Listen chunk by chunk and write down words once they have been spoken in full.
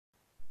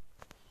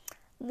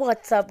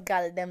What's up,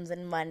 galdems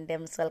and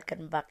mandems?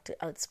 Welcome back to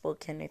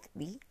Outspoken with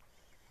me.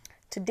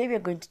 Today, we're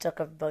going to talk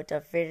about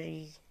a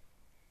very,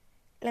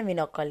 let me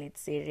not call it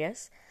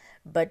serious,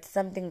 but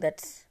something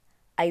that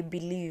I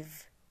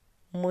believe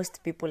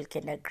most people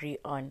can agree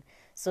on.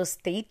 So,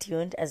 stay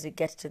tuned as we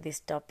get to this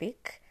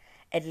topic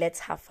and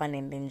let's have fun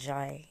and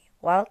enjoy.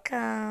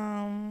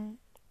 Welcome.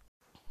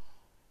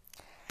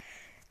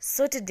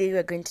 So, today,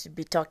 we're going to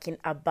be talking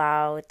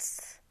about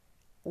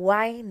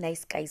why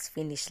nice guys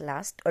finish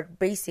last, or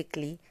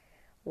basically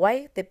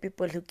why the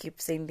people who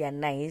keep saying they're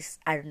nice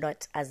are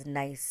not as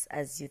nice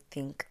as you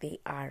think they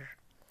are.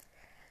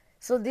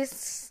 So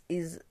this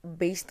is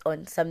based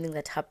on something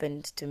that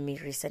happened to me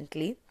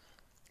recently,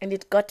 and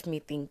it got me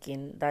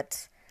thinking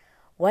that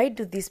why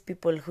do these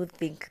people who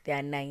think they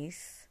are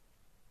nice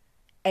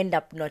end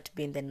up not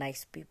being the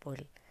nice people?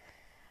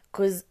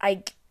 Because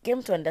I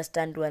came to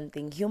understand one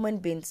thing: human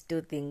beings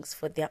do things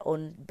for their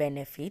own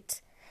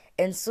benefit.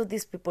 And so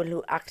these people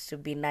who act to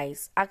be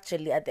nice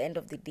actually at the end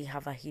of the day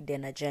have a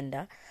hidden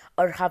agenda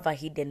or have a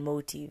hidden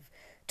motive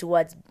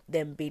towards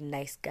them being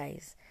nice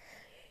guys.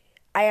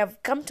 I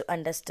have come to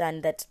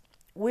understand that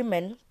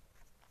women,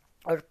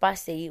 or per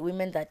se,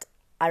 women that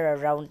are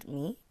around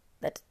me,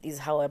 that is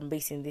how I'm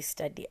basing this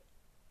study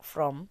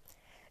from,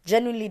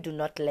 genuinely do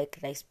not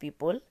like nice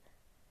people.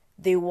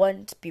 They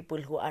want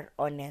people who are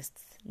honest,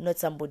 not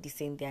somebody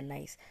saying they're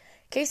nice.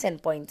 Case in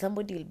point,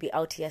 somebody will be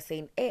out here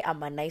saying, hey,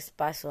 I'm a nice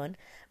person,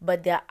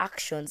 but their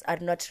actions are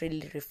not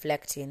really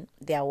reflecting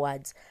their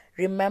words.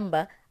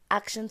 Remember,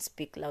 actions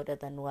speak louder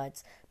than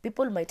words.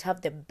 People might have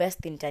the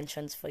best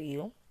intentions for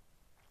you,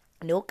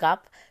 no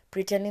cap,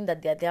 pretending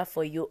that they're there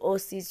for you. Oh,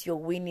 sis, you're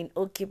winning.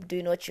 Oh, keep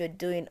doing what you're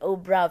doing. Oh,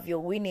 brav, you're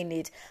winning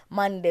it.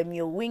 Man, them,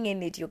 you're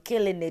winging it. You're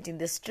killing it in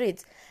the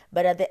streets.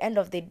 But at the end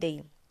of the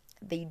day,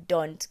 they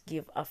don't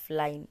give a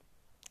flying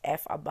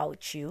F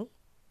about you.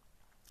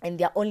 And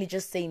they're only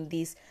just saying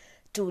this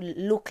to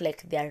look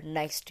like they're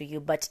nice to you,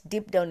 but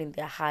deep down in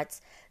their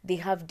hearts they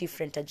have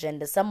different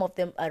agendas. Some of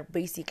them are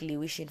basically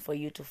wishing for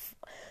you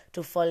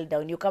to fall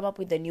down. You come up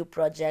with a new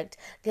project,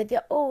 they're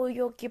there, oh,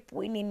 you keep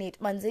winning it,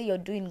 manze, you're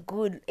doing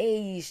good,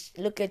 hey,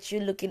 look at you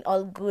looking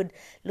all good,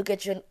 look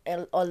at you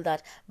and all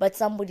that. But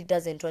somebody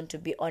doesn't want to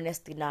be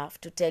honest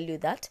enough to tell you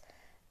that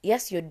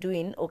yes, you're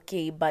doing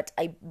okay, but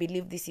I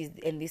believe this is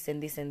and this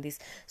and this and this.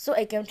 So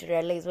I came to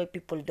realize why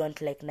people don't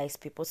like nice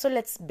people. So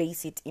let's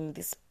base it in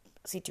this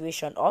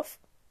situation of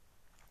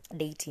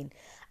dating.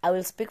 I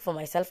will speak for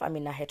myself. I'm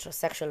in a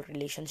heterosexual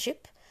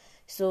relationship.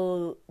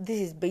 So this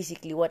is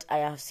basically what I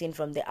have seen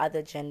from the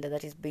other gender,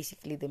 that is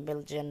basically the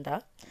male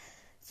gender.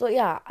 So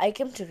yeah, I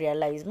came to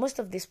realize most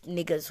of these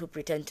niggas who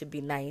pretend to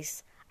be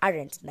nice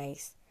aren't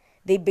nice.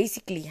 They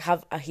basically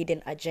have a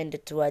hidden agenda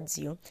towards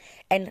you,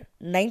 and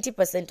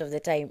 90% of the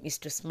time is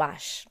to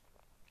smash.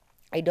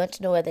 I don't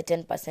know where the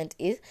 10%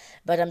 is,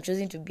 but I'm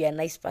choosing to be a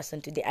nice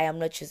person today. I am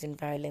not choosing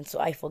violence,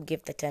 so I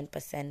forgive the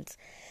 10%.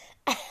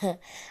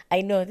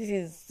 I know this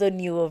is so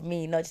new of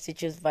me not to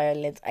choose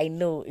violence. I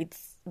know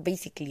it's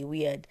basically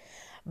weird.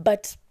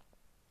 But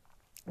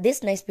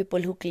these nice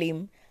people who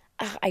claim,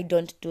 I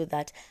don't do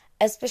that.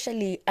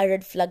 Especially a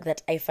red flag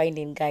that I find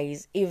in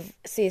guys. If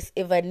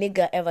a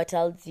nigga ever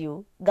tells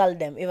you, girl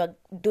them, if a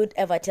dude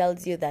ever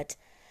tells you that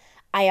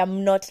I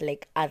am not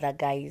like other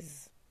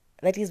guys,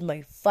 that is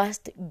my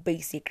first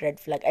basic red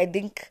flag. I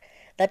think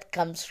that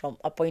comes from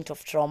a point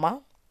of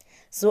trauma.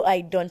 So I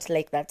don't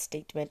like that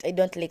statement. I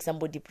don't like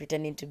somebody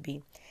pretending to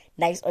be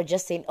nice or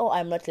just saying, oh,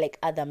 I'm not like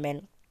other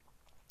men.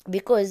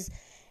 Because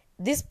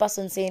this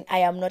person saying, I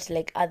am not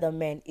like other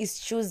men, is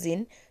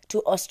choosing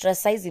to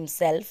ostracize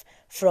himself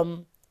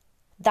from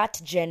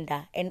that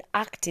gender and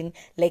acting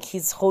like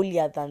he's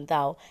holier than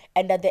thou.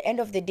 And at the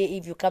end of the day,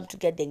 if you come to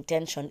get the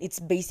intention, it's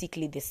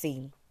basically the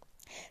same.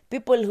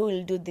 People who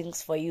will do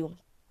things for you.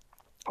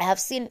 I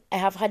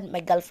have had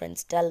my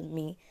girlfriends tell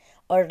me,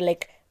 or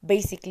like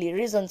basically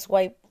reasons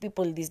why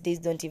people these days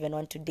don't even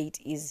want to date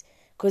is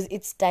because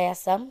it's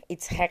tiresome,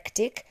 it's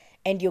hectic,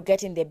 and you're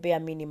getting the bare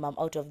minimum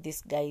out of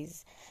these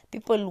guys.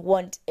 People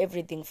want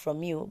everything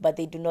from you, but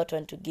they do not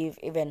want to give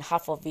even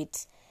half of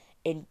it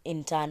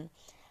in turn.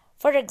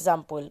 For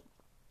example,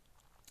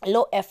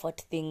 low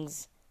effort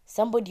things.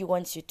 Somebody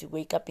wants you to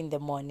wake up in the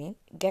morning,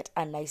 get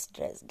a nice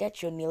dress,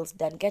 get your nails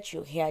done, get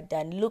your hair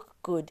done, look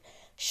good,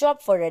 show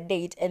up for a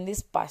date, and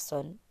this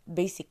person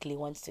basically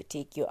wants to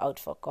take you out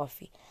for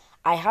coffee.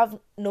 I have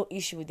no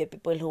issue with the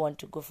people who want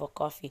to go for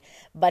coffee,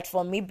 but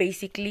for me,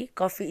 basically,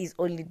 coffee is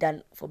only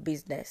done for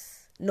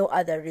business. No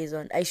other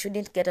reason. I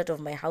shouldn't get out of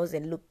my house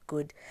and look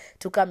good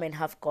to come and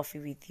have coffee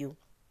with you.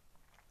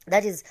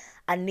 That is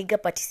a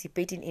nigga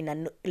participating in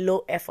a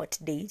low effort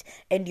date,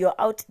 and you're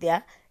out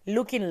there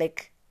looking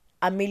like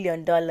 $1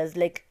 million.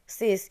 Like,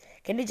 sis,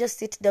 can you just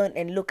sit down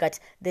and look at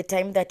the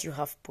time that you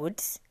have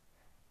put,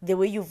 the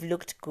way you've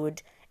looked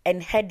good,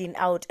 and heading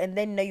out, and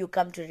then now you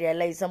come to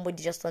realize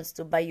somebody just wants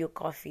to buy you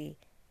coffee?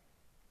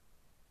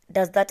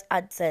 Does that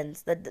add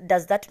sense?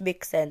 Does that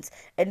make sense?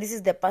 And this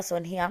is the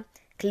person here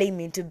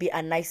claiming to be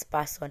a nice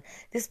person.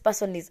 This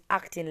person is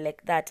acting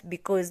like that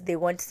because they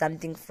want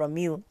something from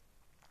you.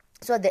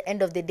 So at the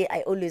end of the day,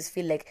 I always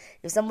feel like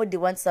if somebody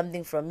wants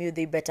something from you,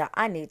 they better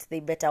earn it, they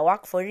better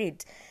work for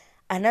it.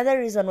 Another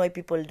reason why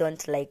people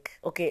don't like,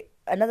 okay,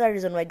 another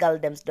reason why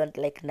girldems don't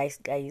like nice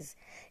guys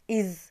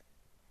is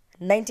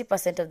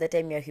 90% of the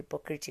time you're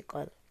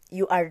hypocritical.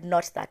 You are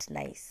not that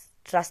nice.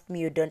 Trust me,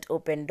 you don't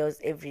open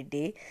doors every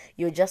day.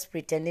 You're just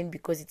pretending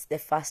because it's the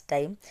first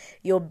time.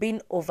 You're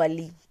being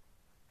overly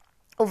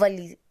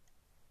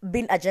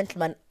being a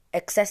gentleman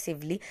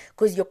excessively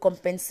because you're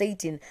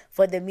compensating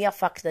for the mere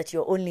fact that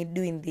you're only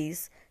doing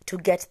this to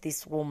get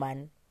this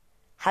woman.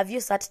 Have you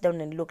sat down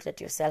and looked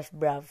at yourself,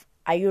 bruv?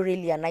 Are you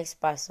really a nice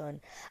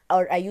person?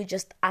 Or are you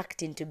just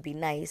acting to be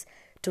nice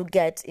to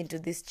get into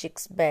this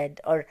chick's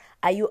bed? Or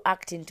are you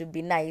acting to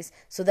be nice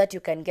so that you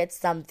can get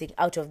something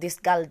out of this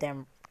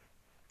girldom?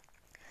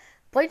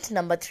 Point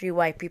number 3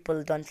 why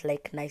people don't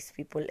like nice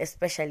people,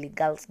 especially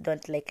girls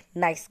don't like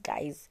nice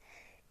guys,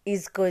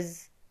 is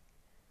because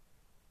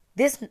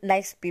these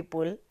nice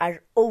people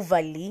are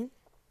overly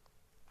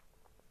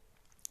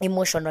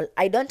emotional.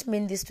 I don't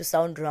mean this to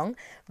sound wrong,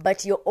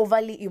 but you're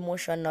overly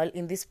emotional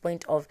in this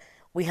point of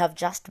we have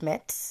just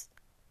met.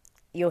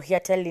 You're here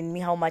telling me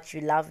how much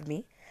you love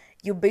me.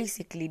 You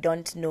basically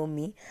don't know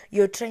me.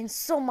 You're trying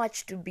so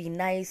much to be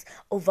nice,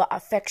 over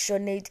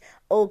affectionate,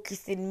 oh,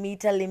 kissing me,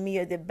 telling me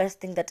you're the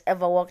best thing that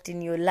ever walked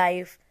in your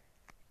life.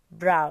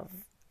 Bruv,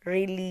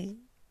 really?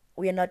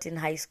 We're not in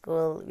high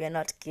school. We're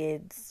not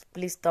kids.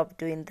 Please stop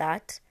doing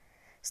that.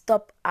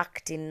 Stop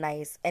acting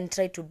nice and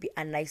try to be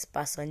a nice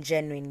person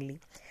genuinely.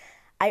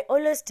 I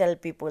always tell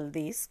people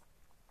this.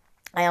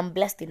 I am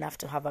blessed enough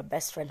to have a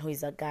best friend who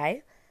is a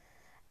guy,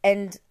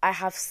 and I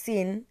have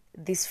seen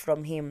this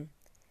from him.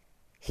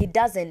 He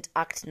doesn't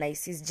act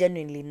nice. He's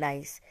genuinely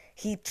nice.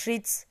 He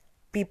treats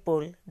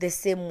people the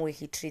same way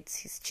he treats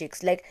his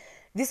chicks. Like,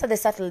 these are the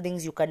subtle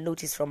things you can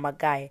notice from a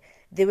guy.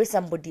 The way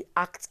somebody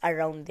acts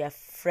around their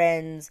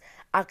friends,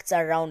 acts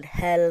around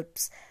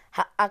helps,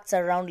 acts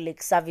around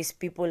like service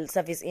people,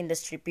 service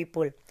industry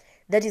people.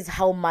 That is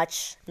how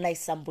much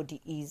nice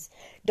somebody is.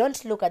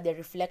 Don't look at the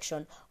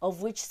reflection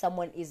of which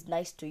someone is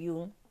nice to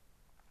you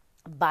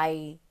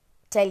by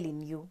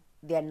telling you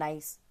they're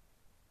nice.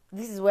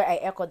 This is where I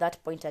echo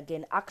that point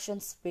again.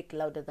 Actions speak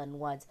louder than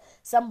words.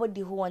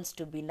 Somebody who wants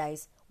to be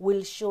nice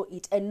will show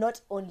it, and not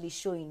only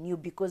showing you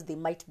because they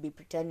might be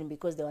pretending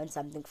because they want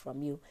something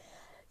from you.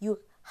 You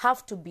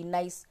have to be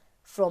nice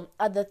from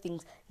other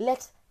things.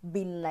 Let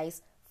being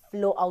nice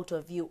flow out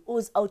of you,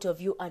 ooze out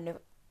of you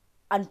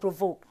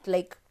unprovoked.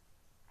 Like,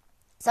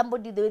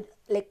 somebody,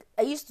 like,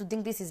 I used to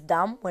think this is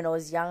dumb when I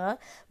was younger,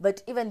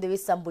 but even the way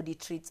somebody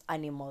treats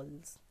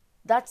animals,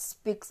 that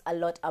speaks a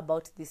lot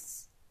about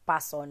this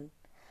person.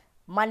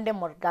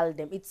 Mandem or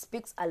girldem, it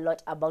speaks a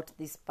lot about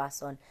this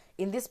person.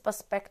 In this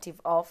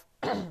perspective of,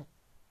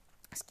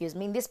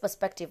 in this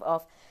perspective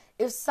of,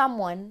 if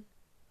someone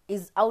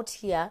is out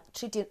here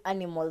treating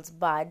animals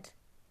bad,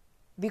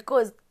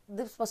 because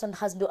this person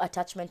has no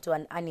attachment to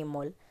an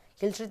animal,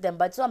 he'll treat them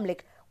bad. So I'm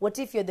like, what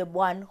if you're the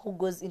one who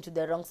goes into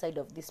the wrong side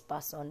of this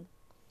person?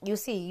 You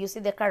see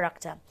the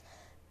character.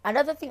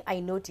 Another thing I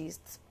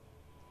noticed,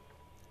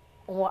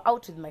 we were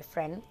out with my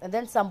friend, and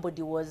then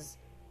somebody was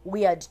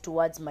weird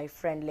towards my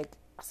friend, like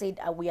said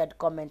a weird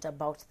comment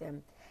about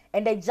them.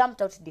 And I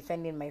jumped out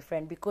defending my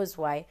friend. Because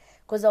why?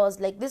 Because I was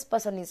like, this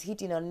person is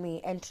hitting on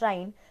me and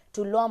trying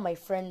to lower my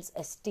friend's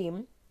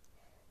esteem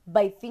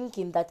by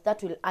thinking that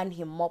that will earn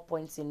him more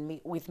points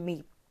with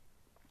me.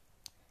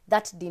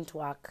 That didn't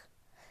work.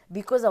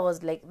 Because I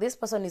was like, this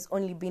person is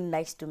only being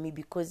nice to me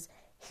because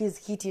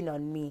he's hitting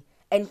on me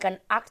and can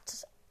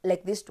act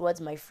like this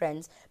towards my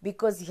friends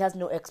because he has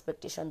no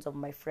expectations of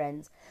my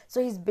friends. So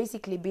he's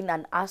basically been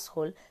an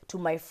asshole to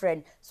my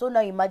friend. So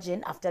now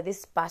imagine after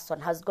this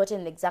person has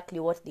gotten exactly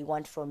what they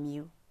want from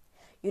you.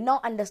 You now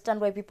understand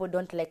why people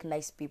don't like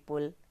nice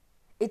people.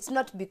 It's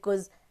not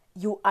because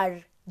you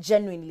are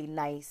genuinely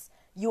nice.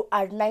 You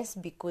are nice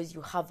because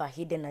you have a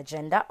hidden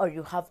agenda or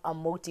you have a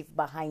motive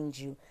behind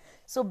you.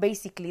 So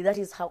basically, that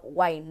is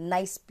why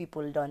nice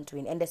people don't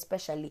win, and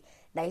especially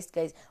nice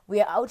guys. We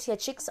are out here,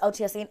 chicks out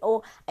here saying,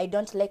 oh, I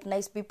don't like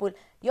nice people.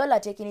 Y'all are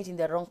taking it in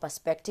the wrong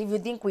perspective. You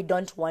think we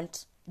don't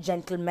want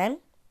gentlemen?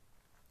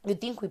 You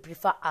think we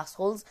prefer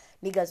assholes,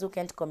 niggas who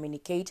can't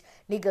communicate,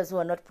 niggas who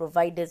are not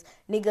providers,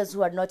 niggas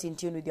who are not in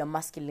tune with your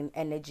masculine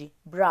energy?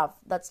 Bruv,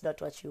 that's not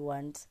what you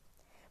want.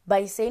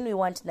 By saying we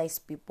want nice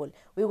people,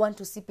 we want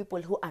to see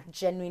people who are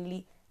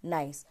genuinely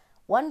nice.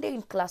 One day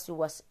in class, we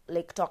was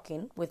like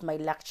talking with my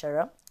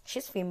lecturer.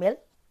 She's female.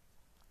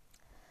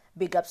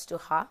 Big ups to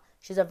her.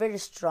 She's a very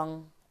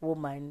strong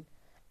woman.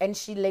 And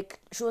she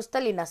was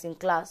telling us in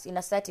class, in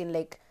a setting,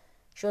 like,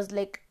 she was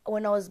like,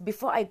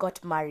 before I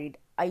got married,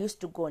 I used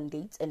to go on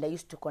dates and I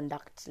used to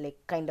conduct like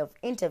kind of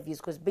interviews,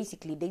 because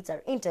basically dates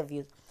are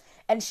interviews.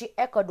 And she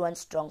echoed one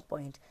strong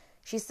point.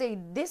 She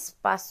said this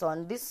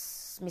person,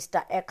 this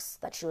Mr. X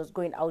that she was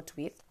going out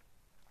with,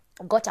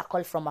 got a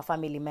call from a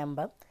family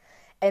member.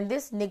 And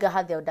this nigga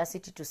had the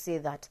audacity to say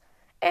that,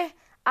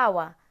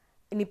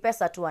 ni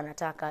pesa tu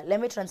anataka. Let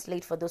me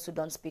translate for those who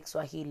don't speak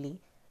Swahili.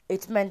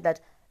 It meant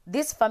that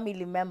this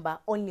family member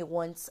only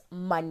wants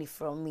money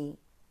from me.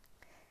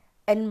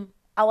 And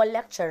our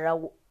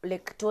lecturer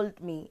like told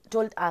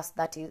us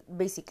that is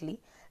basically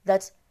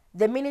that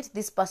the minute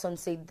this person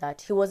said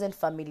that, he wasn't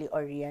family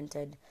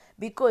oriented,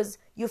 because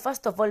you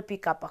first of all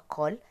pick up a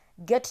call,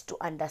 get to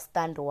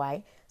understand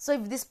why. So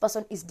if this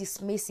person is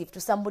dismissive to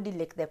somebody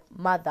like the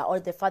mother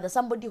or the father,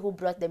 somebody who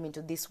brought them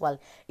into this world,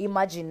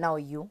 imagine now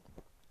you,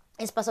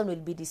 this person will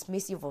be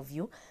dismissive of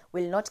you,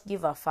 will not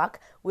give a fuck,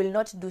 will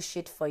not do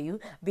shit for you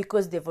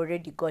because they've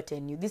already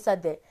gotten you. These are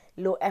the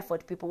low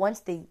effort people.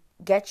 Once they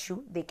get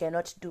you, they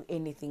cannot do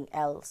anything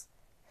else.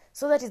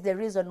 So that is the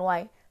reason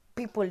why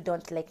people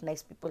don't like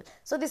nice people.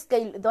 So this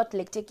guy thought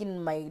like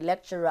taking my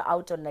lecturer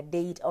out on a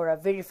date or a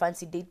very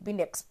fancy date, being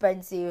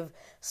expensive,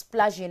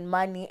 splashing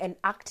money, and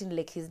acting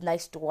like he's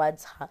nice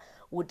towards her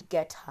would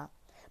get her.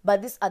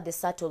 But these are the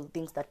subtle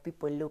things that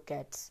people look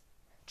at.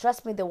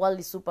 Trust me, the world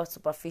is super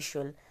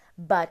superficial,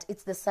 but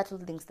it's the subtle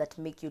things that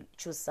make you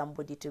choose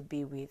somebody to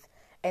be with.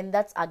 And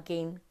that's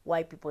again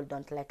why people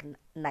don't like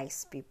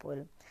nice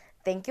people.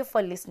 Thank you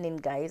for listening,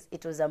 guys.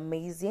 It was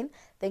amazing.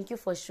 Thank you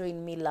for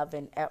showing me love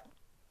and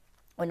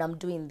when I'm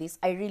doing this.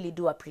 I really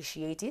do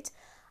appreciate it.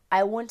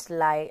 I won't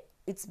lie,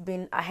 it's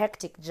been a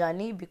hectic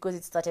journey because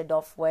it started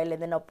off well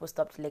and then I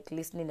stopped like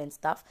listening and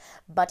stuff,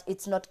 but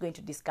it's not going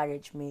to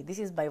discourage me. This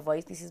is my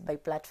voice, this is my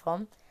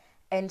platform,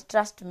 and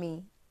trust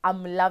me,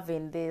 I'm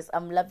loving this.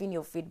 I'm loving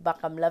your feedback,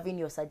 I'm loving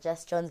your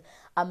suggestions,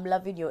 I'm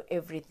loving your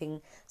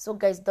everything. So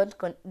guys,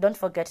 don't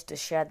forget to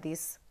share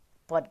this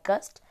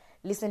podcast,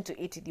 listen to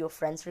it with your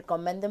friends,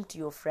 recommend them to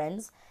your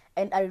friends,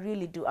 and I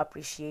really do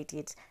appreciate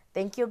it.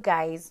 Thank you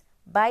guys.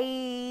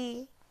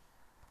 Bye.